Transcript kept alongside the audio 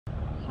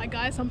Hi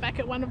guys, I'm back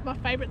at one of my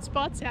favourite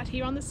spots out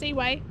here on the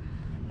Seaway.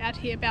 Out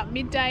here about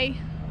midday.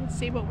 Let's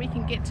see what we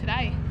can get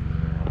today.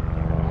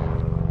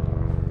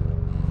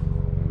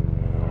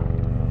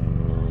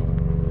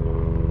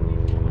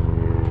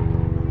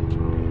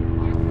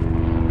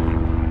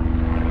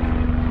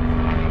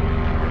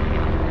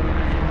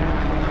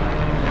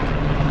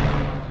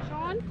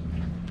 Sean,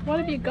 what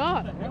have you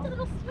got? It's a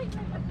little sweet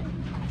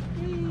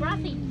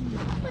grassy.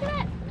 Look at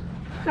that.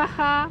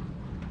 Haha,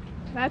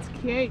 that's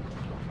cute.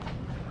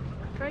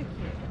 Very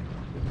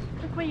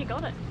cute. Look where you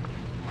got it.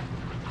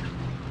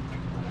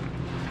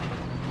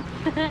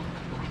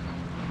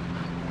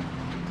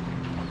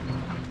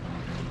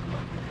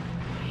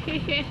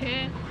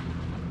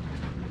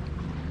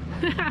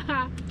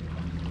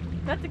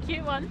 That's a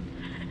cute one.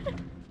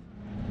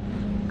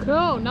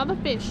 Cool, another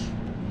fish.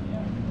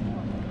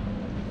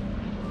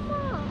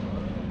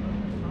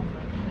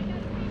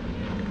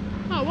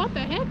 Oh, what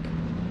the heck?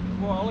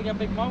 Well, look how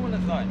big my one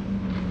is though.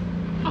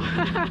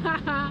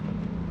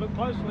 Look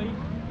closely.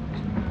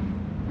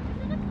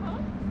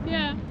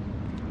 Yeah,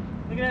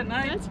 Look at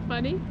that, Nate. that's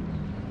funny.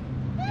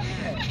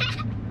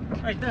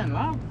 Hey, don't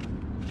laugh.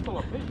 It's full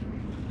of fish.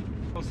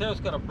 Well, Sarah's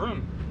got a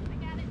broom. I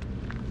got it.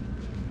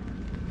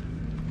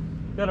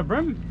 Got a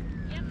broom?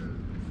 Yep.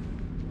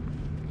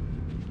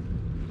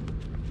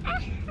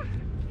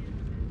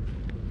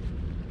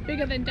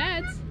 Bigger than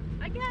Dad's.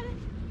 I got it.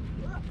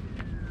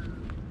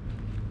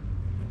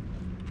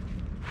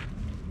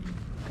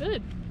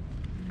 Good.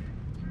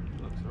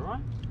 Looks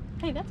alright.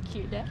 Hey, that's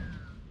cute, Dad.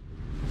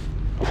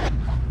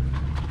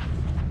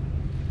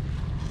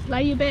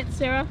 Lay your bet,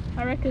 Sarah.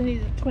 I reckon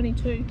he's at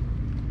 22.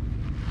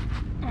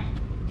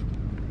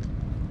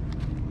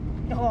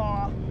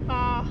 Oh,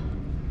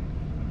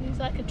 he's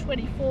like a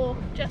 24,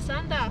 just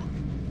under.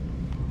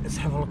 Let's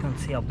have a look and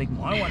see how big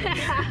my one is.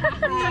 Look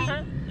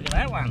at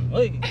that one.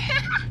 Look.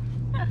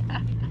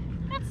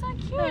 That's so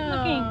cute Oh,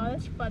 looking.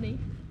 that's funny.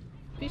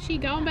 Fishy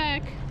going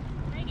back.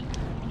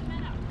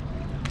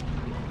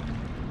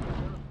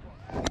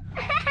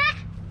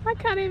 I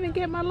can't even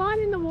get my line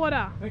in the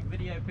water. Quick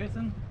video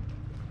person.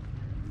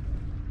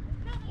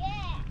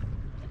 Yeah.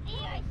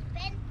 Here,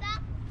 Spencer.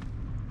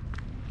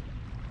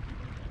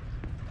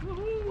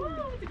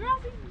 Whoa, it's a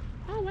grassy.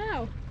 Oh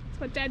wow, that's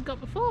what Dad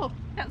got before.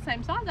 About the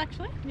same size,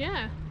 actually.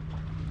 Yeah.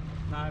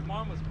 No,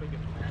 mine was bigger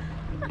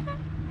than that.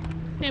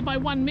 Yeah, by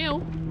 1 mil.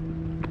 Get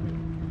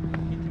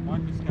your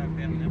microscope out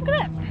now. Look at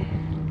that.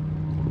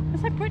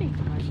 That's so pretty.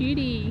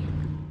 Cutie.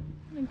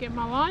 And get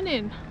my line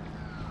in.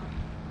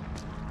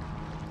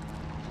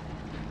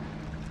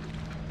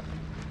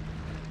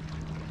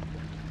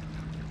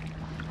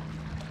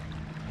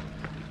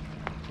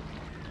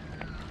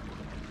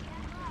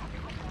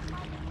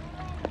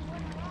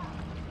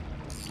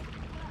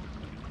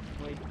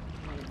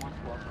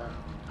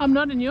 I'm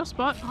not in your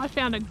spot. I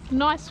found a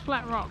nice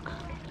flat rock.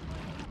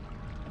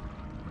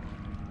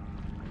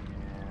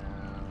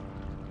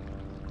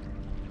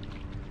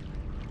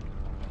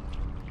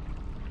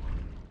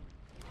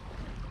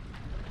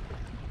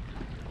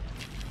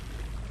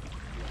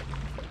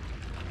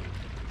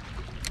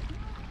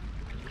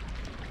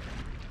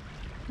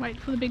 Wait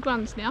for the big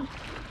ones now.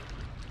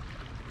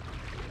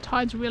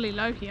 Tide's really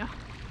low here.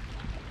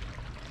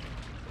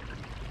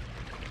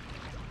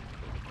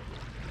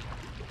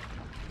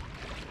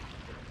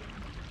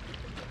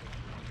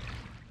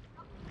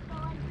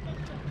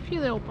 A few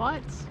little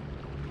bites.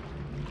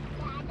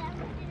 Dad, I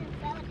didn't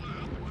throw it,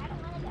 Dad. I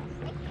don't want to go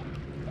fishing.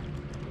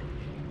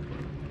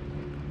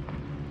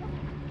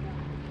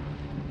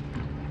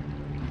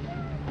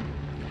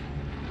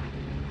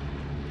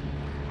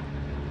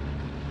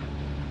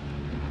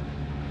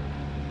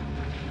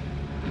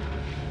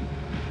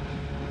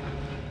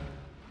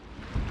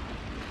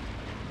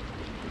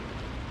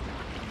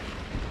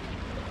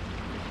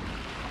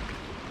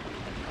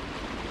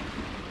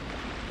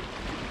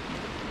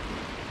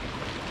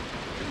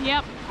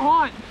 Yep,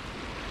 on.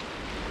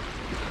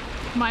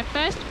 My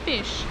first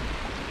fish.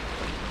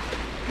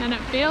 And it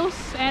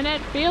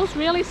feels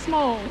really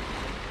small.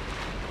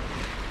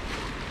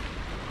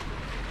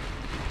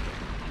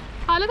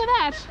 Oh, look at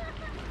that.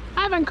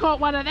 I haven't caught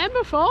one of them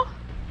before.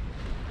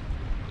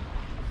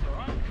 That's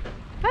alright.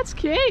 That's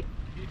cute.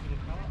 Beautiful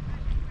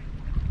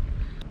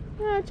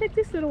colour. Oh, check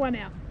this little one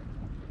out.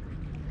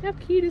 How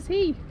cute is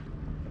he?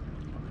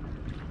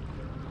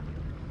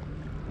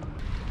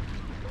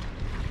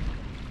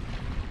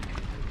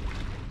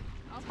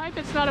 I hope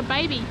it's not a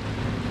baby.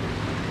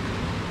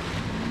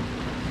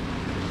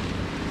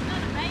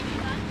 Not a baby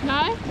one.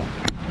 No?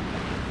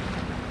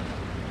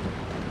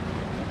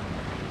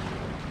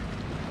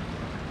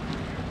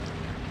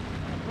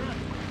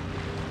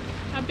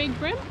 A big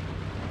brim?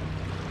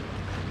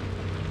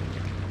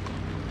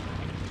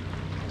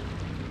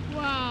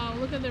 Wow,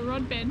 look at the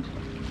rod bend.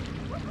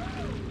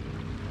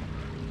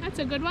 That's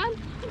a good one.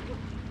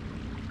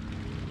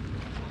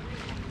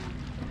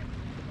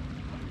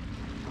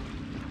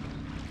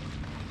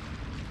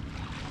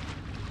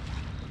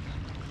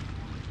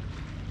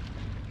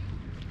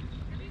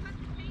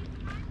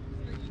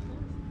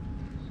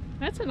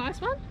 That's a nice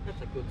one.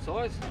 That's a good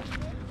size.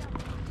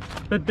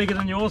 Bit bigger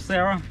than yours,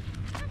 Sarah.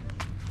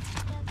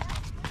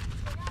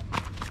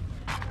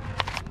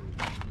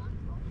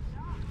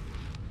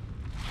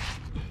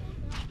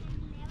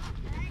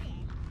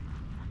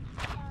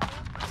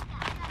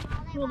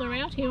 Well, they're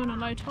out here on a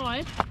low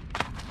tide.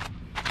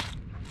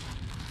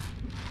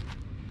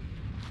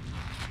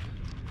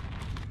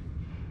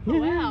 Oh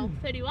wow,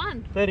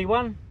 31.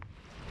 31.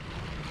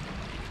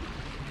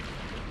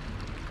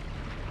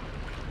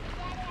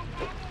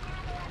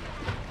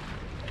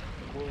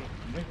 We'll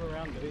move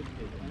around the hood.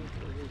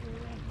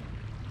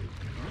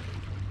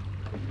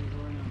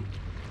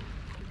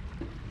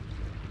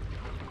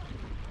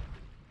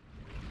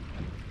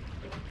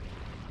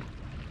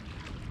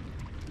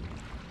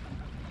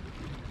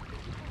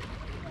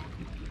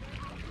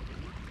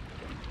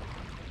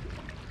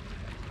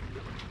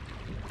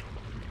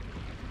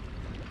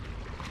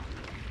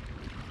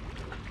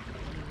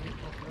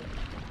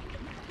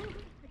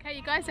 Okay,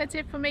 you guys, that's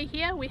it for me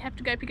here. We have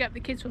to go pick up the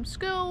kids from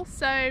school,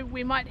 so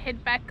we might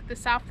head back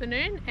this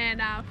afternoon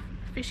and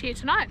fish here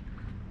tonight.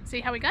 See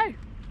how we go.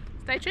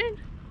 Stay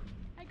tuned.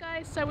 Hey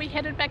guys, so we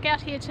headed back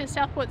out here to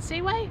Southport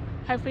Seaway,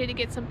 hopefully to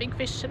get some big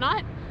fish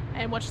tonight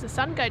and watch the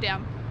sun go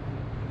down.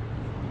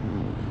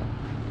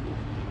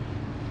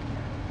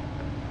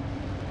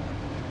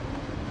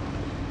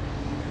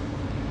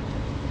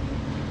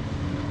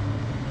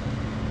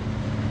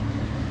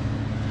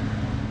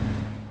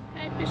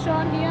 Okay, fish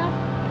on here.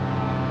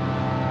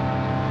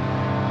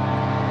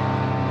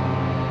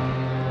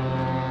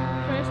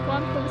 First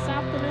one for this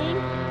afternoon.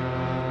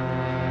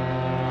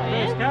 Oh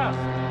First yeah, cast.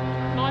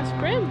 nice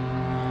brim.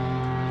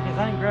 Yes,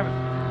 I can grab it.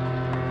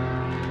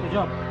 Good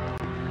job.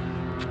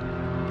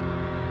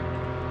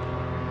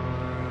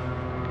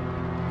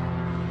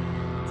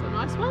 It's a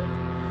nice one.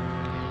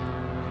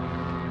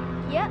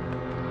 Yep.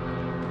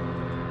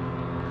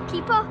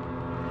 Keeper.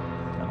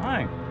 Don't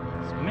know.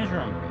 Let's measure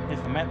them.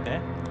 There's the mat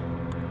there.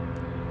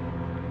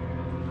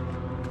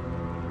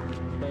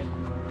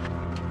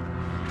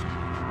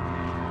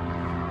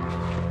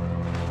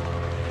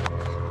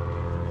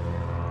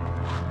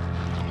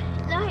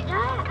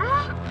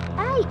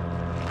 Hey.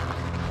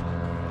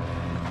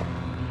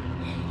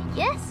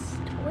 Yes,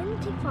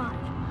 25.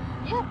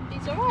 Yep,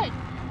 he's alright.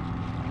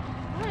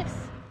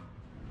 Nice.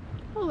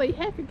 Holy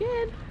heck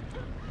again.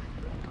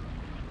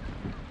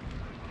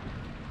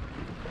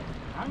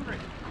 Hungry.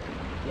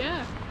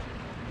 Yeah.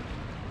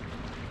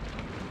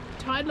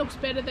 Tide looks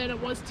better than it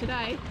was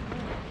today.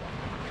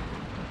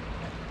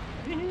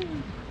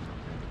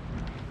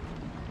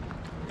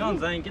 Go on,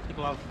 Zane, get the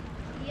glove.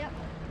 Yep.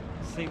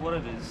 See what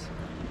it is.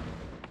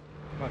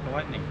 Like a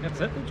lightning.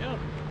 That's it. Good job.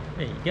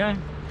 There you go.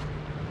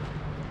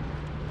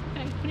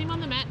 Okay, put him on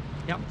the mat.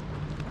 Yep.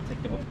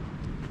 Take the hook.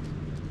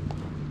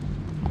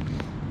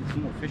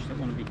 Some more fish that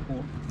want to be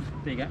caught.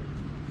 There you go.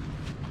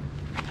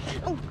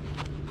 Oh.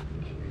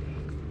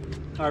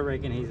 I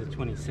reckon he's a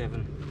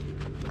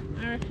 27.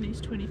 I reckon he's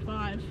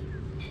 25.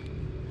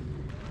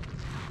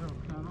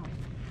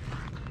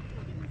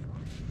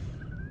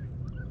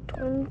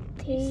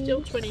 He's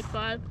still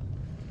 25.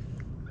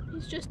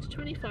 He's just a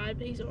 25,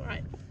 but he's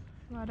alright.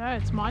 Righto,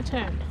 it's my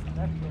turn.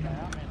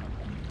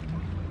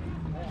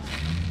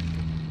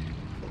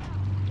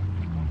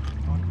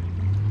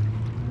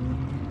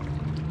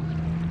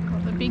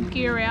 Got the big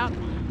gear out.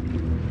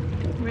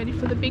 Ready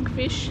for the big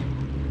fish.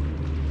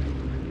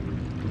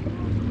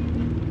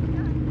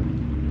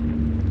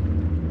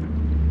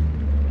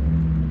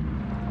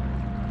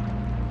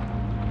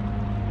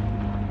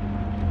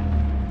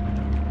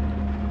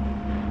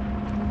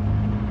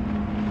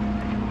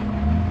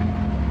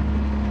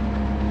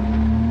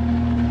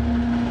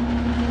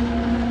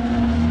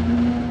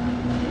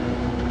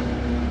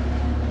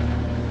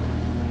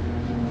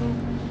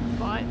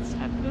 Bites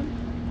happening.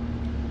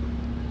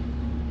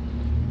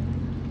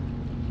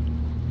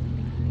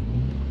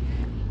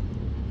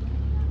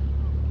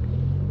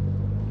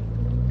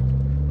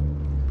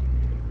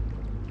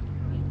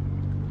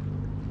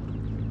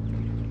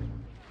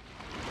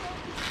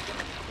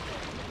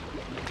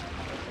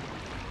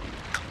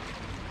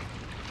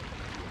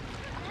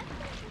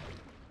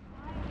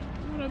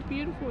 What a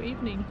beautiful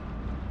evening.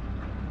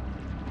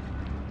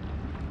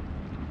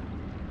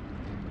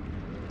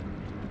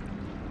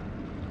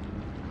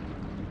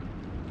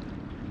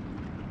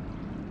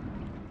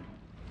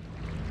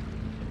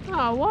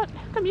 Oh, what?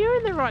 How come you're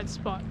in the right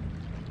spot?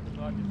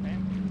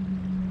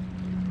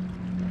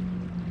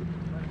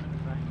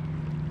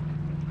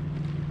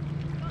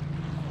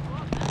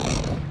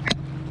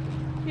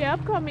 Yeah,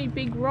 I've got me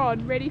big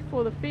rod ready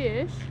for the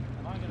fish.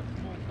 And I got a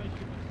small fish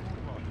with a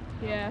small rod.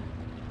 Yeah.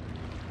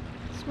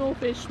 Small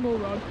fish, small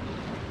rod.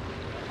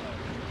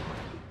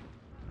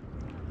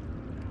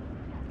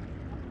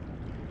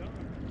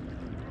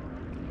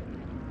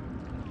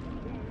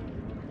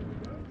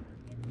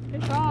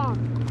 Fish on.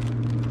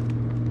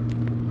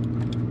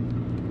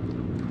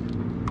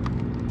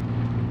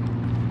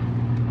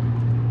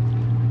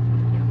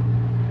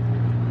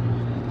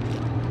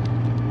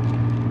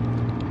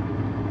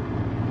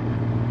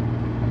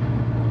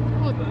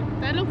 Oh,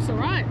 that looks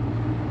alright.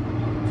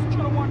 Just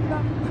trying to wind it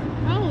up.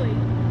 Holy.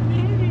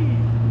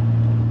 Yeah.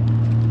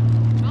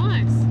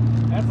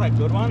 a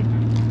good one.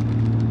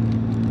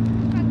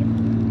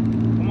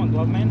 Come on,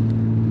 glove man.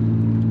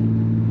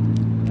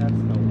 That's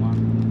the one.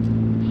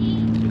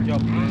 Good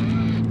job.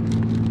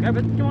 Grab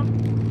it, come on.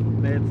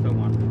 That's the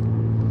one.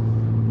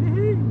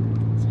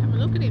 Let's have a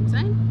look at him,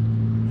 Zane.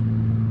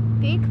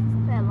 Big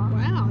fella.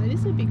 Wow, it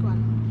is a big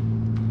one.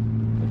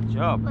 Good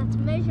job. Let's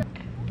measure.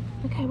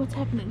 Okay, what's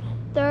happening?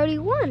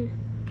 31.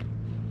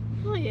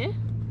 Oh yeah.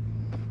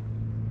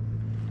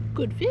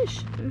 Good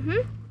fish.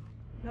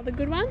 Another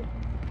good one.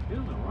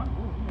 Feels alright.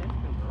 Oh, yeah, it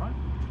feels alright.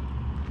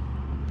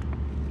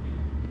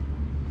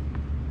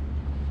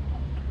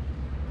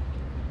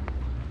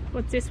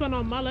 What's this one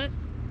on mullet?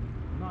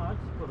 No, I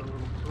just put a little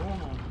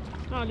prawn on.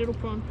 Oh, a little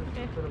prawn. Just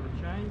Okay. a bit of a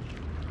change.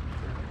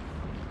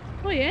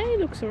 Oh yeah, he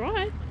looks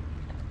alright.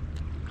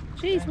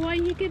 Geez, why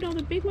you get all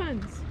the big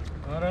ones?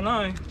 I don't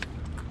know.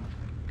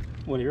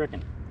 What do you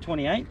reckon?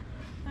 28?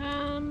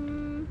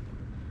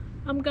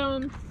 I'm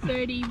going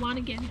 31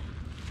 again.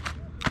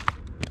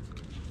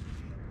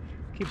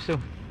 Keep still.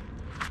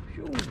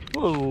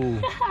 Whoa.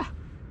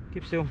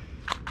 Keep still.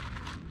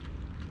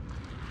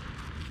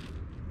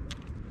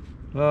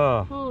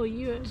 Oh, Oh,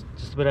 you are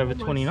just a bit over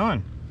almost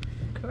 29.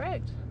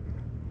 correct.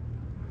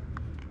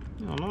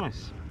 Oh,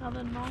 nice.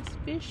 Another nice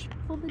fish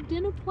for the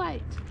dinner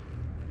plate.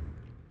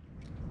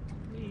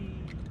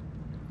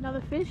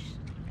 Another fish.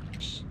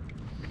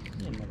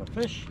 Yeah, another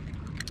fish.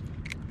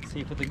 Let's see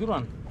if it's a good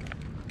one.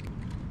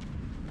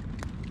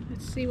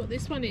 Let's see what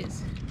this one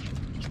is.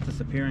 Just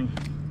disappearing.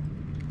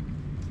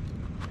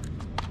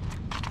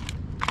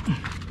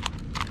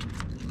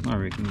 I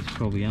reckon he's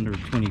probably under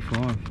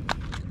 25.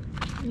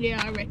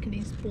 Yeah, I reckon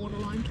he's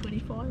borderline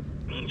 25.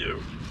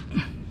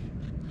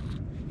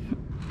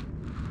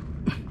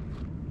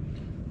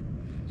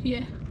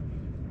 Yeah.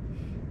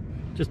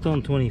 Just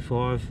on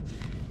 25.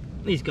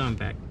 He's going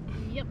back.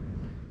 Yep.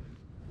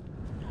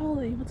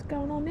 Holy, what's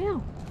going on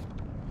now?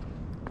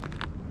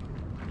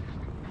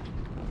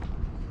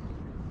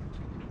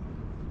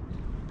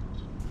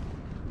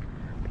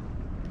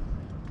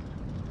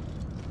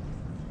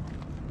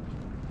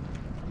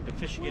 The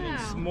fish are getting Wow.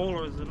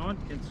 smaller as the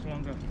night gets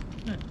longer.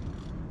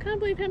 Can't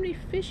believe how many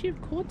fish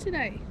you've caught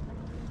today.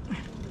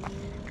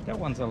 That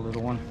one's a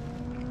little one.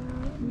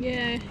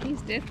 Yeah,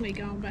 he's definitely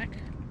going back.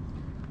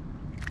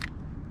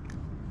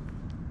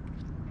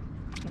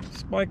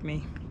 Spike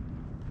me.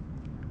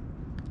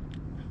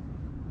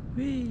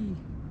 Whee.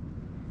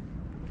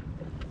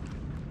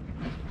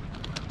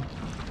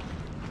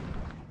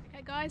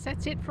 Okay guys,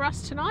 that's it for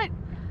us tonight.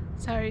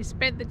 So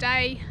spent the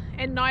day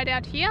and night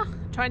out here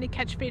trying to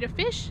catch feeder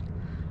fish.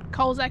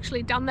 Cole's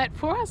actually done that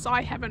for us.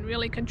 I haven't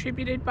really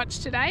contributed much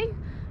today.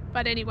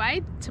 But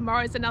anyway,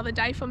 tomorrow's another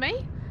day for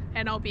me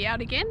and I'll be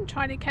out again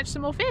trying to catch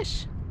some more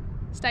fish.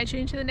 Stay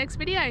tuned to the next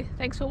video.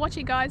 Thanks for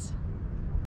watching guys.